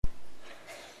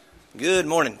Good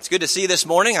morning. It's good to see you this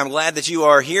morning. I'm glad that you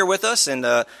are here with us, and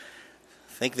I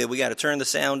think that we got to turn the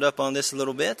sound up on this a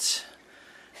little bit.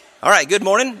 All right, good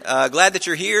morning. Glad that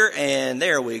you're here, and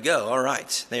there we go. All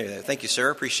right. There. Thank you, sir.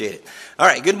 Appreciate it. All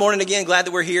right, good morning again. Glad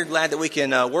that we're here. Glad that we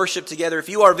can worship together. If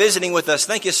you are visiting with us,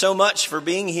 thank you so much for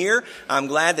being here. I'm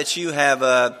glad that you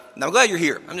have... I'm glad you're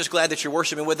here. I'm just glad that you're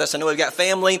worshiping with us. I know we've got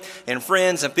family and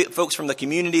friends and folks from the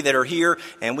community that are here,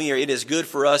 and it is good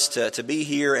for us to be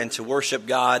here and to worship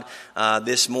God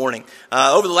this morning.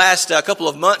 Over the last couple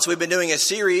of months, we've been doing a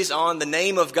series on the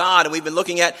name of God, and we've been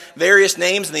looking at various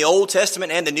names in the Old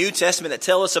Testament and the New Testament that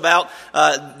tell us about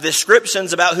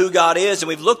descriptions about who God is, and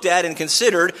we've looked at and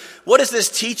considered, what does this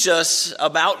teach us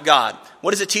about God?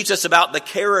 What does it teach us about the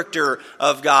character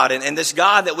of God? And this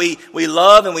God that we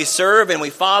love and we serve and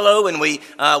we follow and we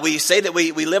say that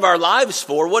we live our lives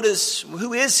for,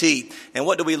 who is He? And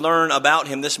what do we learn about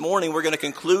Him? This morning we're going to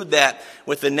conclude that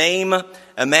with the name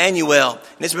Immanuel.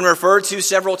 And it's been referred to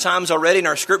several times already in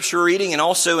our scripture reading and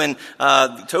also in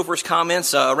Topher's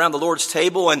comments around the Lord's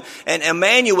table. And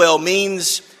Immanuel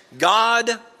means God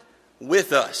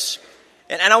with us.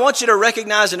 And I want you to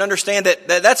recognize and understand that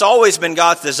that's always been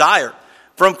God's desire.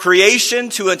 From creation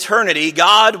to eternity,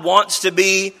 God wants to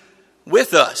be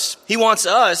with us. He wants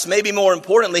us, maybe more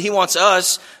importantly, He wants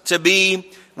us to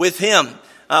be with Him.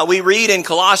 We read in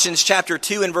Colossians chapter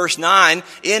 2 and verse 9,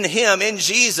 in Him, in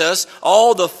Jesus,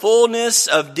 all the fullness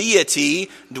of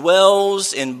deity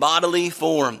dwells in bodily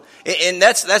form. And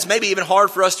that's maybe even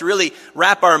hard for us to really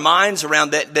wrap our minds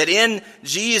around, that in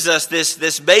Jesus,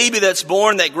 this baby that's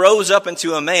born, that grows up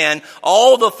into a man,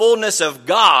 all the fullness of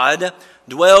God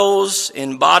dwells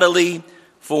in bodily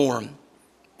form.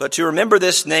 But to remember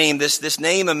this name, this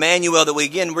name Immanuel that we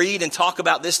again read and talk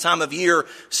about this time of year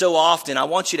so often, I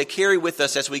want you to carry with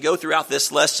us as we go throughout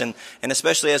this lesson, and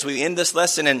especially as we end this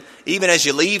lesson and even as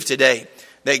you leave today,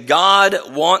 that God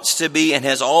wants to be and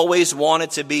has always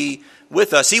wanted to be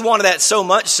with us. He wanted that so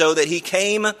much so that He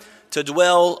came to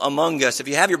dwell among us. If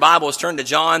you have your Bibles, turn to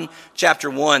John chapter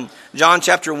 1. John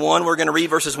chapter 1, we're going to read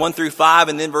verses 1 through 5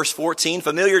 and then verse 14.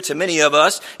 Familiar to many of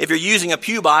us. If you're using a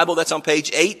pew Bible, that's on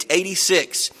page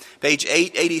 886. Page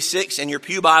 886 in your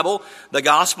pew Bible, the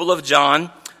Gospel of John,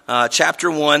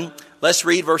 chapter 1. Let's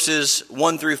read verses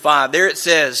 1 through 5. There it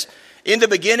says, in the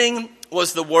beginning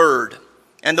was the Word,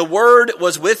 and the Word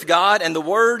was with God, and the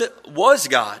Word was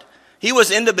God. He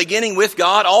was in the beginning with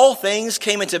God. All things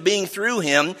came into being through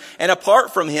Him, and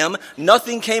apart from Him,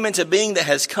 nothing came into being that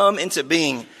has come into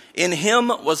being. In Him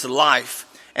was life,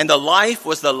 and the life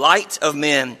was the light of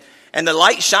men. And the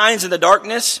light shines in the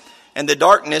darkness, and the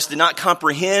darkness did not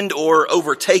comprehend or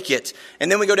overtake it.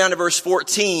 And then we go down to verse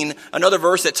 14, another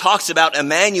verse that talks about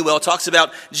Immanuel, talks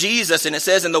about Jesus, and it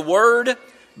says, and the Word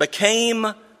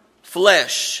became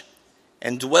flesh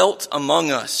and dwelt among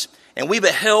us. And we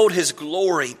beheld His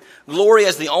glory, glory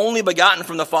as the only begotten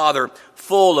from the Father,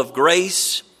 full of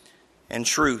grace and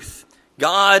truth.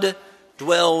 God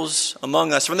dwells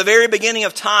among us. From the very beginning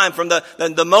of time, from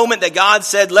the moment that God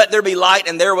said, let there be light,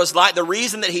 and there was light, the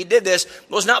reason that He did this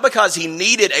was not because He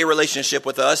needed a relationship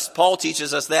with us. Paul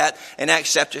teaches us that in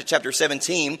Acts chapter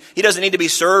 17. He doesn't need to be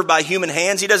served by human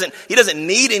hands. He doesn't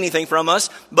need anything from us.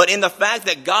 But in the fact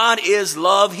that God is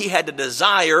love, He had the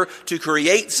desire to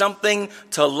create something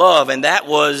to love, and that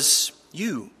was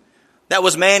you. That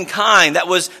was mankind. That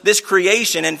was this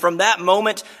creation. And from that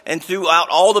moment and throughout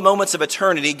all the moments of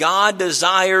eternity, God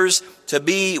desires to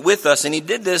be with us. And He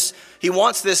did this. He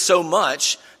wants this so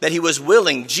much that He was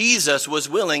willing, Jesus was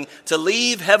willing to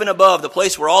leave heaven above, the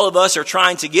place where all of us are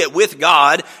trying to get with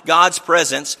God, God's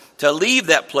presence, to leave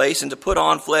that place and to put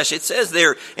on flesh. It says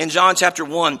there in John chapter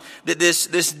 1 that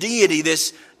this deity,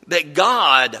 that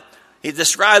God, He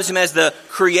describes Him as the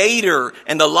creator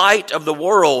and the light of the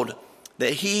world,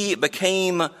 that He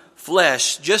became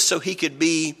flesh just so He could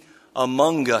be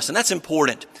among us. And that's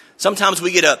important. Sometimes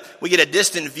we get a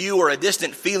distant view or a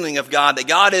distant feeling of God, that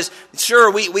God is,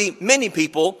 sure, many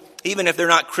people, even if they're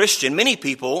not Christian, many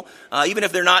people, even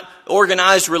if they're not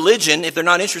organized religion, if they're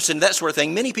not interested in that sort of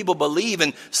thing, many people believe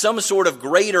in some sort of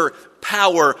greater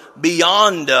power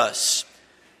beyond us.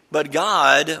 But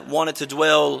God wanted to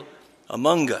dwell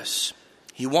among us.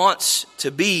 He wants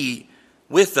to be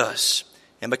with us.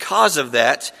 And because of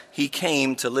that, He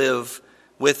came to live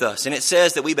with us. And it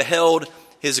says that we beheld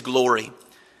His glory.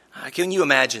 Can you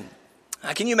imagine?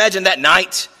 Can you imagine that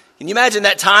night? Can you imagine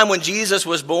that time when Jesus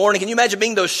was born? And can you imagine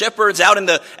being those shepherds out in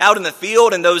the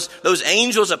field, and those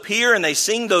angels appear and they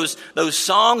sing those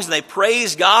songs and they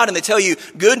praise God and they tell you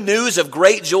good news of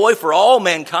great joy for all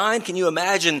mankind? Can you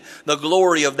imagine the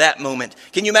glory of that moment?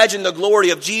 Can you imagine the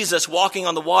glory of Jesus walking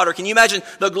on the water? Can you imagine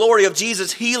the glory of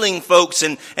Jesus healing folks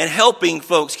and helping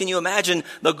folks? Can you imagine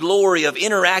the glory of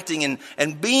interacting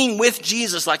and being with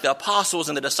Jesus like the apostles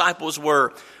and the disciples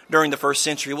were during the first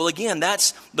century? Well, again,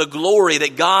 that's the glory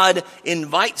that God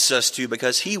invites us to,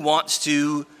 because He wants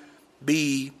to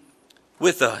be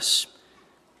with us.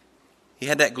 He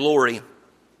had that glory,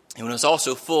 and it was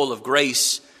also full of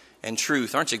grace and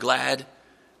truth. Aren't you glad?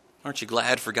 Aren't you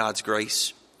glad for God's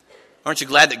grace? Aren't you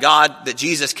glad that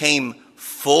Jesus came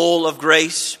full of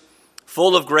grace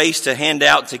to hand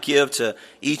out, to give to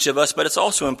each of us? But it's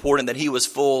also important that He was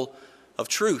full of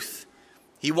truth.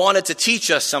 He wanted to teach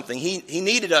us something. He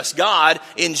needed us. God,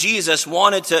 in Jesus,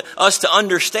 wanted us to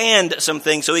understand some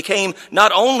things. So He came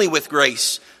not only with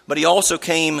grace, but He also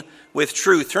came with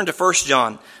truth. Turn to 1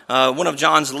 John, one of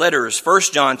John's letters. 1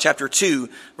 John chapter 2,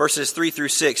 verses 3 through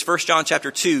 6. 1 John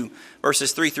chapter 2,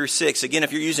 verses 3 through 6. Again,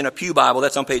 if you're using a pew Bible,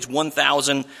 that's on page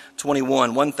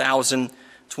 1021.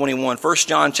 1021. 1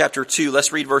 John chapter 2,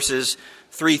 let's read verses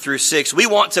 3 through 6. We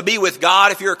want to be with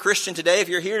God. If you're a Christian today, if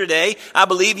you're here today, I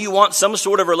believe you want some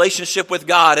sort of relationship with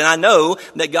God. And I know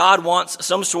that God wants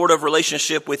some sort of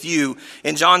relationship with you.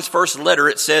 In John's first letter,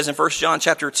 it says in 1 John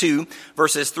chapter 2,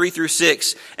 verses 3 through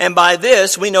 6, and by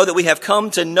this we know that we have come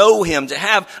to know Him, to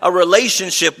have a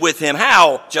relationship with Him.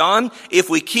 How, John? If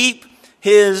we keep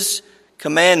His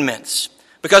commandments.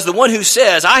 Because the one who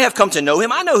says, I have come to know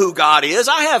Him, I know who God is,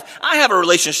 I have a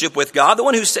relationship with God, the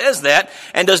one who says that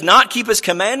and does not keep His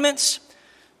commandments,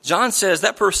 John says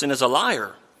that person is a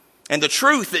liar. And the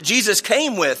truth that Jesus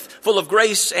came with, full of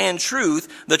grace and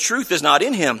truth, the truth is not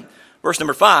in him. Verse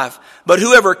number 5, but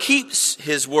whoever keeps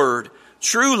His word,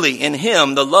 truly in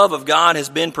Him the love of God has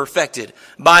been perfected.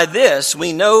 By this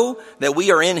we know that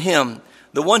we are in Him.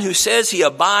 The one who says he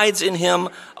abides in Him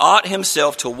ought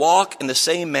himself to walk in the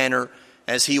same manner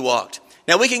as He walked.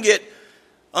 Now we can get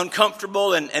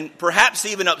uncomfortable and perhaps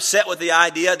even upset with the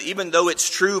idea that even though it's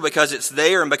true because it's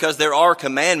there and because there are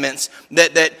commandments,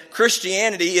 that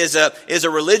Christianity is a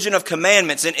religion of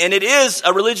commandments. And it is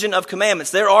a religion of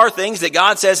commandments. There are things that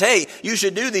God says, hey, you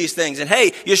should do these things, and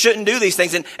hey, you shouldn't do these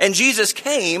things. And Jesus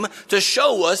came to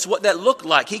show us what that looked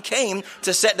like. He came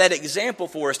to set that example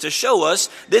for us, to show us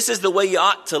this is the way you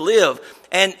ought to live.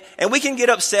 And we can get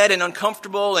upset and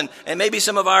uncomfortable, and maybe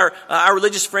some of our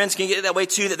religious friends can get that way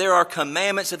too, that there are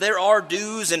commandments, that there are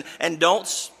do's and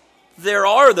don'ts. There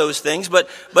are those things, but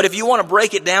if you want to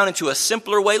break it down into a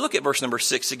simpler way, look at verse number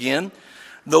 6 again.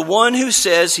 The one who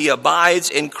says he abides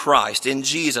in Christ, in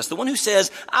Jesus, the one who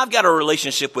says, I've got a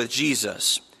relationship with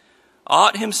Jesus,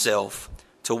 ought himself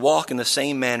to walk in the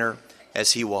same manner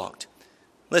as He walked.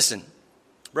 Listen,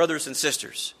 brothers and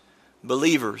sisters,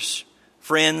 believers,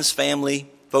 friends, family,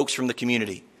 folks from the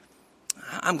community,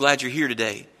 I'm glad you're here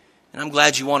today, and I'm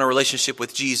glad you want a relationship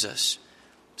with Jesus.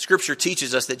 Scripture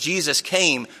teaches us that Jesus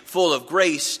came full of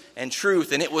grace and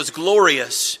truth, and it was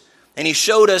glorious. And He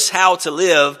showed us how to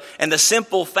live. And the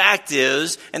simple fact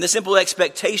is, and the simple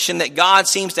expectation that God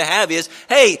seems to have is,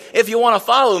 hey, if you want to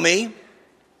follow me,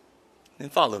 then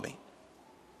follow me.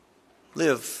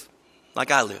 Live like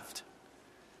I lived.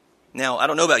 Now, I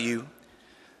don't know about you,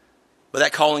 but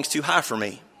that calling's too high for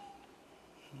me.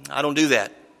 I don't do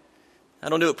that. I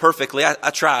don't do it perfectly.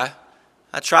 I try.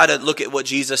 I try to look at what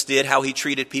Jesus did, how He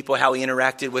treated people, how He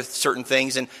interacted with certain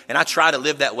things, and I try to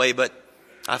live that way, but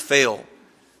I fail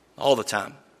all the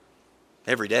time,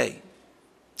 every day.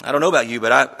 I don't know about you,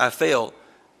 but I fail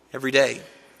every day.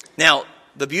 Now,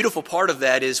 the beautiful part of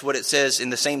that is what it says in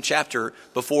the same chapter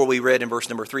before we read in verse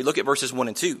number 3. Look at verses 1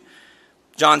 and 2.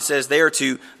 John says there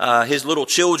to his little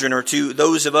children, or to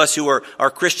those of us who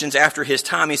are Christians after his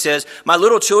time, he says, my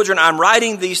little children, I'm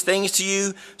writing these things to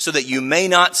you so that you may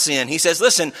not sin. He says,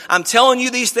 listen, I'm telling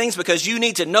you these things because you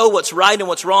need to know what's right and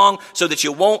what's wrong so that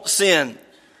you won't sin.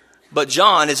 But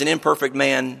John is an imperfect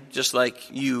man, just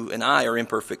like you and I are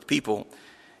imperfect people.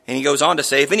 And he goes on to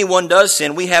say, if anyone does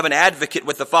sin, we have an advocate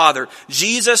with the Father,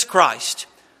 Jesus Christ,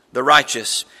 the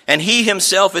righteous. And He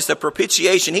Himself is the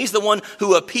propitiation. He's the one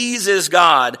who appeases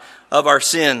God of our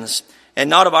sins. and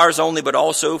not of ours only, but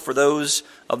also for those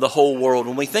of the whole world.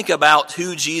 When we think about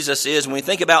who Jesus is, when we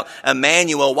think about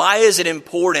Immanuel, why is it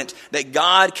important that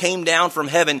God came down from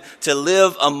heaven to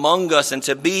live among us and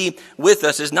to be with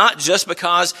us? Is not just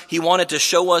because he wanted to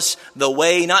show us the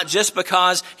way, not just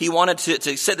because he wanted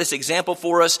to set this example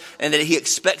for us and that he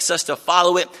expects us to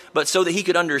follow it, but so that he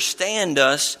could understand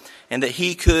us and that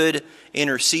he could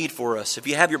intercede for us. If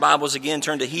you have your Bibles again,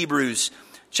 turn to Hebrews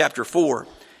chapter 4.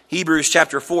 Hebrews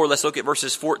chapter 4, let's look at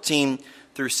verses 14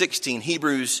 through 16.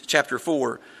 Hebrews chapter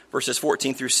 4, verses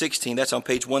 14 through 16. That's on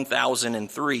page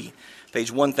 1003.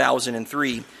 Page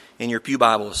 1003 in your pew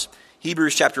Bibles.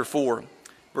 Hebrews chapter 4,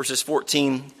 verses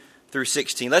 14 through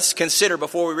 16. Let's consider,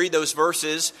 before we read those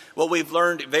verses, what we've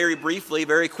learned very briefly,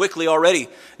 very quickly already.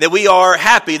 That we are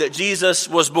happy that Jesus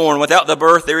was born. Without the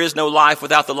birth, there is no life.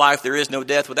 Without the life, there is no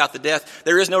death. Without the death,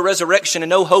 there is no resurrection and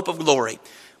no hope of glory.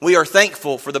 We are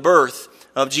thankful for the birth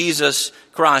of Jesus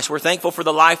Christ. We're thankful for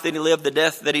the life that he lived, the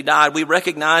death that he died. We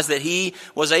recognize that he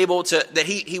was able to, that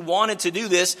he wanted to do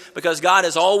this because God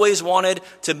has always wanted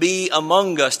to be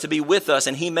among us, to be with us.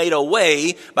 And he made a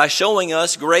way by showing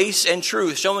us grace and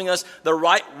truth, showing us the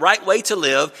right way to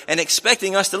live and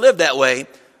expecting us to live that way.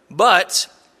 But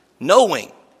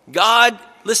knowing God,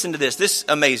 listen to this, this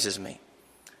amazes me.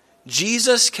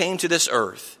 Jesus came to this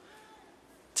earth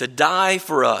to die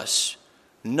for us,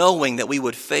 knowing that we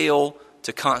would fail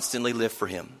to constantly live for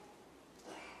him.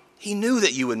 He knew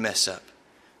that you would mess up.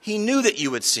 He knew that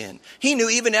you would sin. He knew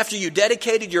even after you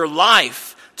dedicated your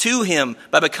life to him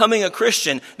by becoming a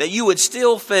Christian that you would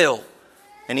still fail.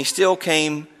 And he still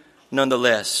came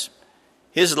nonetheless.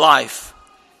 His life,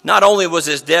 not only was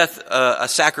his death a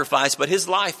sacrifice, but his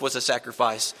life was a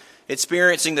sacrifice.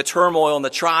 Experiencing the turmoil and the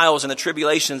trials and the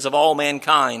tribulations of all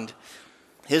mankind.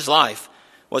 His life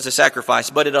was a sacrifice,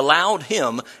 but it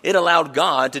allowed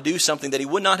God to do something that he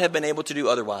would not have been able to do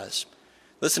otherwise.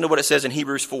 Listen to what it says in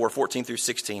Hebrews 4, 14 through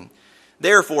 16.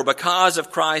 Therefore, because of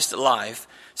Christ's life,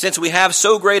 since we have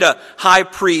so great a high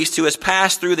priest who has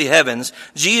passed through the heavens,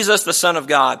 Jesus, the Son of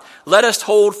God, let us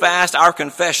hold fast our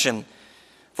confession.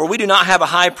 For we do not have a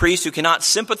high priest who cannot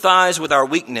sympathize with our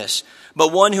weakness,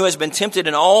 but one who has been tempted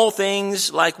in all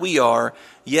things like we are,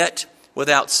 yet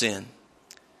without sin.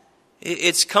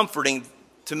 It's comforting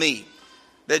to me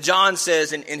that John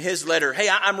says in his letter, hey,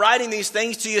 I'm writing these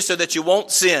things to you so that you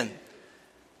won't sin.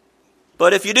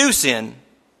 But if you do sin,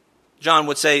 John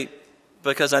would say,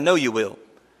 because I know you will.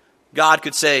 God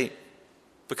could say,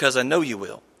 because I know you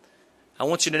will. I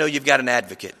want you to know you've got an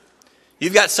advocate.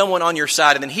 You've got someone on your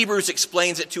side. And then Hebrews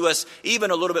explains it to us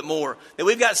even a little bit more. That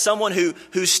we've got someone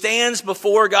who stands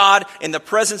before God in the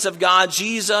presence of God.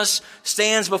 Jesus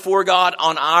stands before God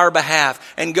on our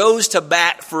behalf and goes to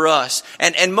bat for us.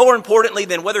 And more importantly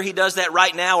than whether he does that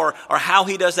right now or how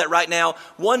he does that right now,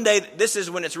 one day, this is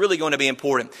when it's really going to be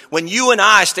important. When you and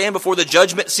I stand before the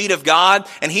judgment seat of God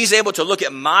and he's able to look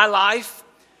at my life,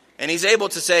 and he's able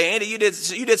to say, Andy, you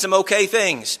did some okay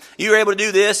things. You were able to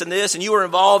do this, and you were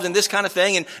involved in this kind of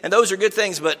thing, and those are good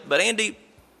things. But Andy,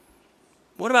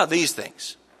 what about these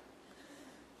things?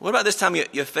 What about this time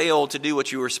you failed to do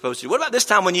what you were supposed to do? What about this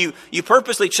time when you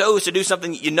purposely chose to do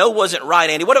something you know wasn't right,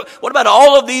 Andy? What about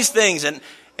all of these things? And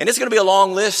it's going to be a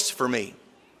long list for me.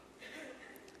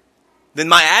 Then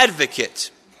my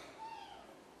advocate,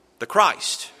 the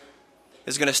Christ,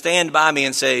 is going to stand by me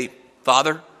and say,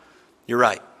 Father, you're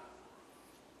right.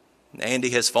 Andy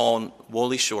has fallen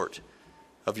woefully short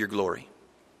of your glory.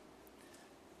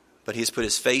 But he has put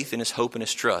his faith and his hope and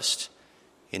his trust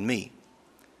in me.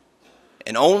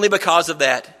 And only because of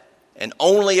that, and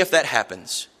only if that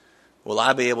happens, will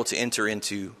I be able to enter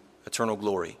into eternal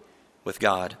glory with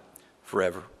God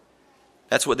forever.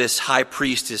 That's what this high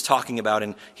priest is talking about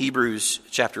in Hebrews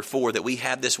chapter 4, that we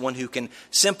have this one who can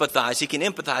sympathize, he can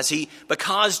empathize.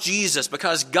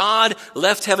 Because God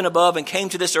left heaven above and came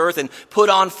to this earth and put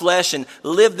on flesh and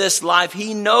lived this life,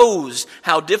 he knows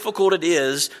how difficult it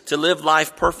is to live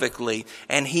life perfectly.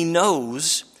 And he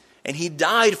knows, and he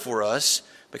died for us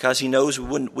because he knows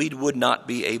we would not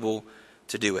be able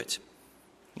to do it.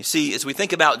 You see, as we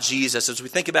think about Jesus, as we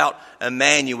think about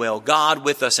Immanuel, God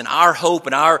with us, and our hope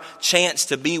and our chance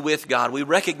to be with God, we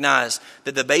recognize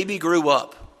that the baby grew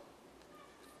up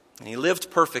and he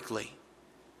lived perfectly.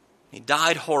 He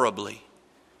died horribly.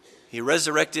 He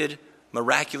resurrected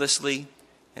miraculously.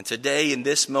 And today, in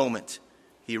this moment,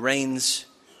 he reigns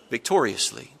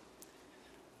victoriously.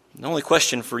 The only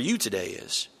question for you today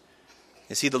is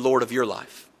he the Lord of your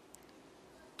life?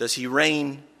 Does he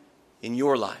reign in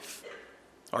your life?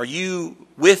 Are you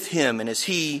with him, and is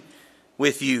he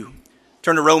with you?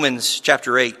 Turn to Romans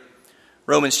chapter 8.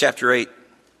 Romans chapter 8.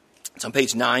 It's on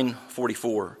page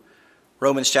 944.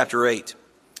 Romans chapter 8.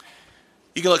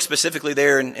 You can look specifically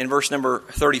there in verse number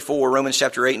 34, Romans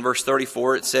chapter 8 and verse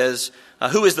 34. It says,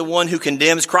 who is the one who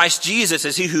condemns? Christ Jesus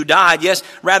is he who died, yes,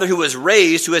 rather who was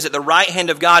raised, who is at the right hand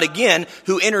of God again,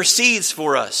 who intercedes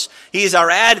for us. He is our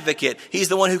advocate. He's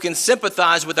the one who can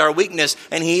sympathize with our weakness,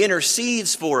 and he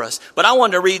intercedes for us. But I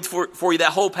wanted to read for you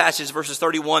that whole passage, verses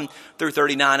 31 through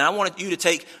 39. And I wanted you to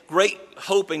take great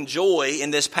hope and joy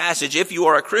in this passage if you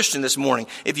are a Christian this morning,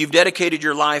 if you've dedicated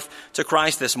your life to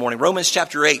Christ this morning. Romans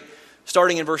chapter 8.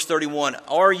 Starting in verse 31,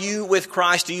 are you with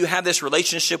Christ? Do you have this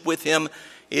relationship with him?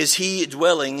 Is he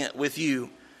dwelling with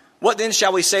you? What then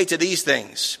shall we say to these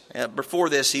things? Before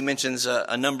this, he mentions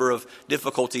a number of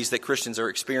difficulties that Christians are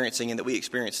experiencing and that we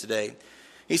experience today.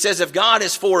 He says, if God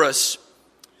is for us,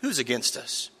 who's against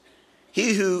us?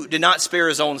 He who did not spare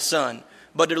his own son,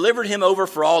 but delivered him over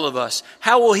for all of us,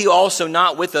 how will he also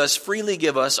not with us freely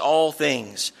give us all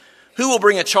things? Who will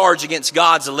bring a charge against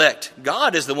God's elect?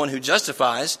 God is the one who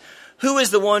justifies. Who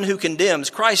is the one who condemns?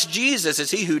 Christ Jesus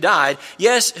is he who died,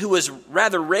 yes, who was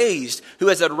rather raised, who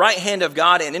is at the right hand of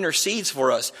God and intercedes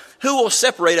for us. Who will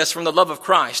separate us from the love of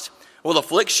Christ? Will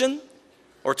affliction,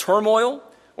 or turmoil,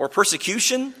 or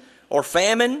persecution, or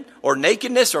famine, or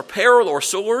nakedness, or peril, or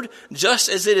sword? Just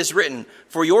as it is written,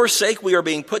 for your sake we are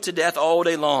being put to death all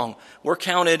day long. We're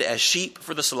counted as sheep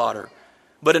for the slaughter.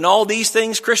 But in all these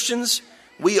things, Christians,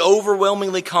 we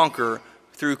overwhelmingly conquer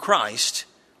through Christ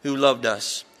who loved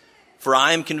us. For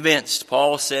I am convinced,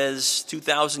 Paul says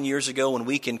 2,000 years ago, and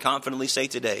we can confidently say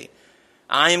today,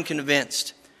 I am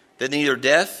convinced that neither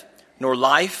death, nor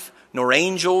life, nor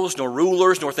angels, nor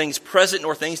rulers, nor things present,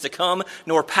 nor things to come,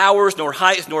 nor powers, nor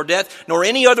height, nor depth, nor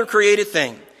any other created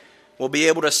thing will be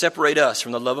able to separate us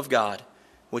from the love of God,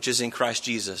 which is in Christ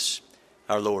Jesus,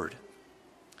 our Lord.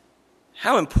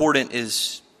 How important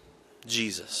is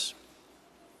Jesus?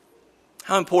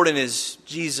 How important is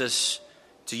Jesus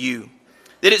to you?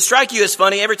 Did it strike you as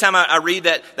funny every time I read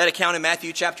that account in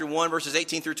Matthew chapter 1, verses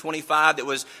 18 through 25 that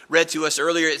was read to us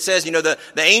earlier? It says, the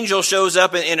angel shows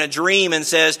up in a dream and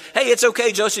says, hey, it's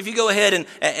okay, Joseph, you go ahead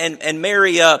and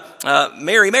marry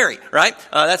Mary, right?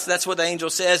 That's what the angel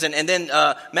says. And then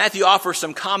Matthew offers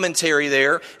some commentary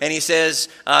there, and he says,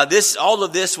 all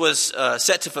of this was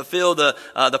set to fulfill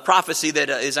the prophecy that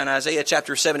is in Isaiah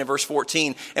chapter 7 and verse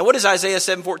 14. And what does Isaiah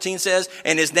 7:14 says?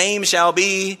 And his name shall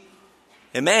be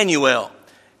Immanuel.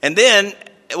 And then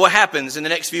what happens in the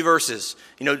next few verses?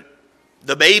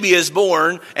 The baby is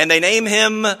born and they name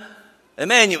him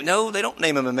Immanuel. No, they don't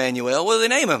name him Immanuel. What do they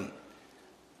name him?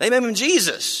 They name him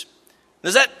Jesus.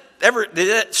 Did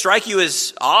that strike you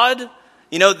as odd?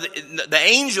 The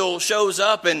angel shows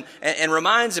up and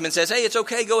reminds him and says, hey, it's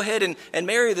okay, go ahead and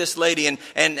marry this lady.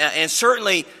 And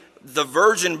certainly the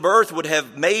virgin birth would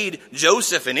have made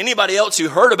Joseph and anybody else who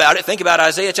heard about it. Think about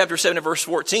Isaiah chapter 7 and verse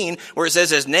 14, where it says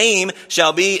his name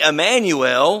shall be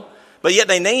Immanuel, but yet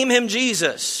they name him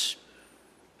Jesus.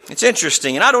 It's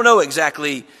interesting, and I don't know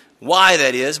exactly why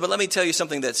that is, but let me tell you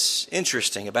something that's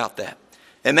interesting about that.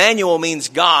 Immanuel means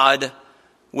God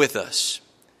with us.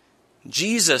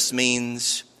 Jesus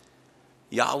means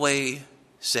Yahweh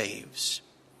saves,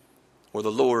 or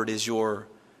the Lord is your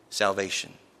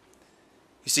salvation.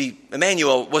 You see,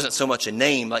 Immanuel wasn't so much a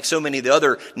name like so many of the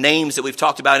other names that we've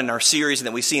talked about in our series and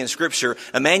that we see in Scripture.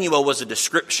 Immanuel was a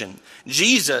description.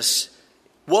 Jesus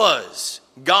was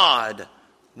God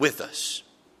with us.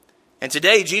 And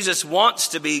today, Jesus wants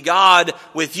to be God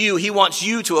with you. He wants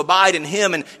you to abide in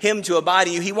Him and Him to abide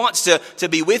in you. He wants to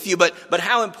be with you. But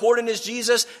how important is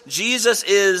Jesus? Jesus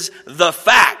is the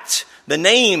fact. The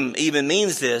name even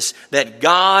means this, that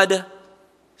God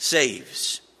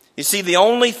saves. You see, the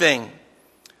only thing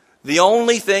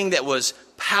that was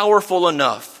powerful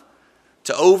enough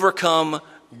to overcome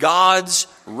God's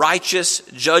righteous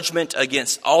judgment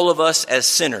against all of us as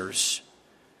sinners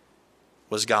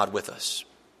was God with us.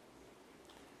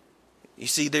 You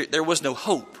see, there was no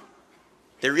hope.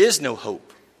 There is no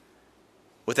hope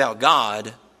without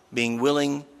God being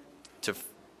willing to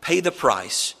pay the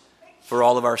price for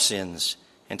all of our sins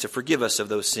and to forgive us of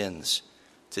those sins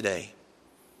today.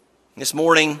 This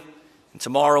morning and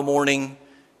tomorrow morning,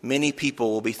 many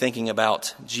people will be thinking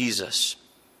about Jesus,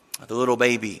 the little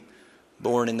baby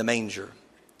born in the manger.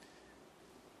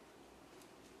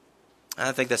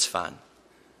 I think that's fine.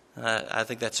 I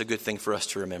think that's a good thing for us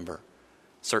to remember,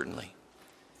 certainly.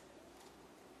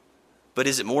 But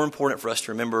is it more important for us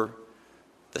to remember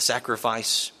the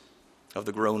sacrifice of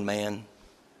the grown man,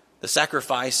 the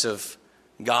sacrifice of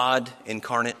God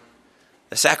incarnate,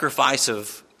 the sacrifice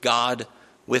of God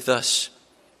with us,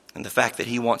 and the fact that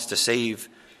He wants to save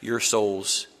your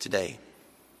souls today?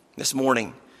 This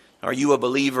morning, are you a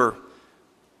believer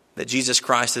that Jesus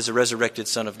Christ is the resurrected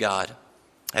Son of God?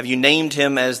 Have you named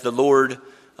him as the Lord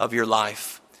of your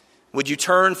life? Would you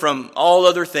turn from all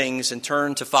other things and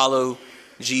turn to follow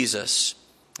Jesus?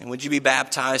 And would you be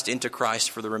baptized into Christ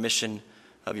for the remission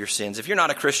of your sins? If you're not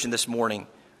a Christian this morning,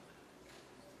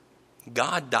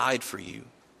 God died for you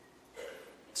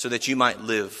so that you might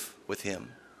live with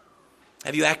him.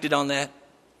 Have you acted on that?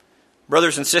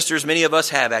 Brothers and sisters, many of us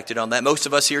have acted on that. Most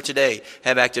of us here today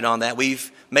have acted on that. We've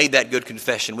made that good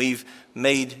confession. We've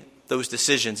made those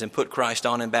decisions and put Christ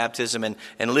on in baptism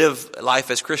and live life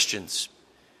as Christians.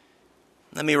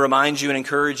 Let me remind you and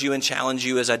encourage you and challenge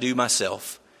you, as I do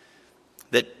myself,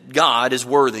 that God is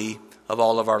worthy of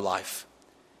all of our life.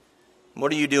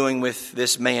 What are you doing with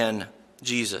this man,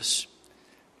 Jesus?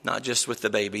 Not just with the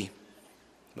baby,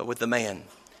 but with the man.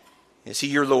 Is he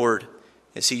your Lord?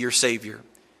 Is he your Savior?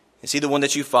 Is he the one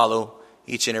that you follow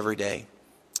each and every day?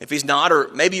 If he's not, or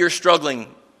maybe you're struggling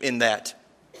in that,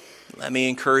 let me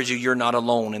encourage you, you're not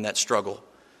alone in that struggle.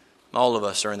 All of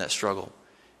us are in that struggle.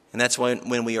 And that's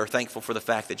when we are thankful for the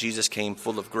fact that Jesus came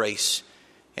full of grace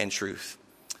and truth.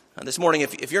 This morning,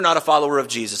 if you're not a follower of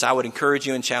Jesus, I would encourage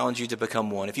you and challenge you to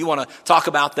become one. If you want to talk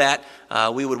about that,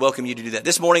 we would welcome you to do that.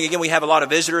 This morning, again, we have a lot of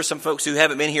visitors, some folks who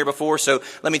haven't been here before, so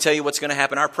let me tell you what's going to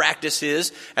happen. Our practice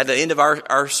is, at the end of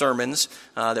our sermons,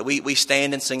 that we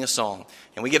stand and sing a song.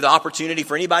 And we give the opportunity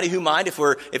for anybody who might, if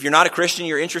you're not a Christian,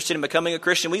 you're interested in becoming a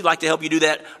Christian, we'd like to help you do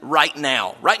that right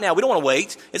now. Right now, we don't want to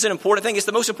wait. It's an important thing. It's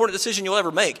the most important decision you'll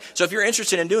ever make. So if you're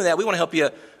interested in doing that, we want to help you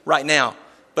right now.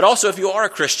 But also, if you are a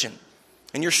Christian,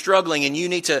 and you're struggling and you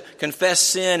need to confess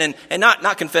sin and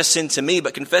not confess sin to me,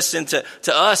 but confess sin to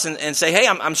us and say, hey,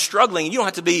 I'm struggling. You don't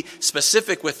have to be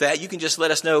specific with that. You can just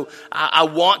let us know, I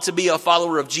want to be a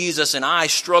follower of Jesus and I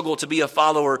struggle to be a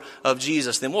follower of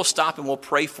Jesus. Then we'll stop and we'll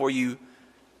pray for you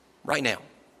right now.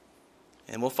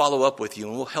 And we'll follow up with you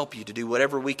and we'll help you to do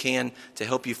whatever we can to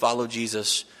help you follow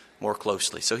Jesus more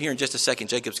closely. So here in just a second,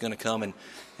 Jacob's going to come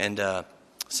and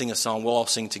sing a song. We'll all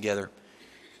sing together.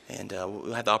 And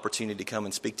we'll have the opportunity to come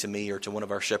and speak to me or to one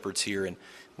of our shepherds here, and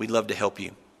we'd love to help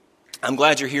you. I'm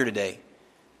glad you're here today.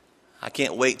 I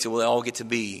can't wait till we all get to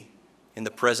be in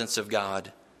the presence of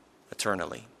God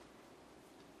eternally.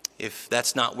 If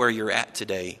that's not where you're at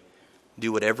today,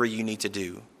 do whatever you need to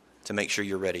do to make sure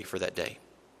you're ready for that day.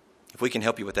 If we can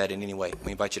help you with that in any way,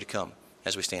 we invite you to come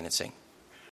as we stand and sing.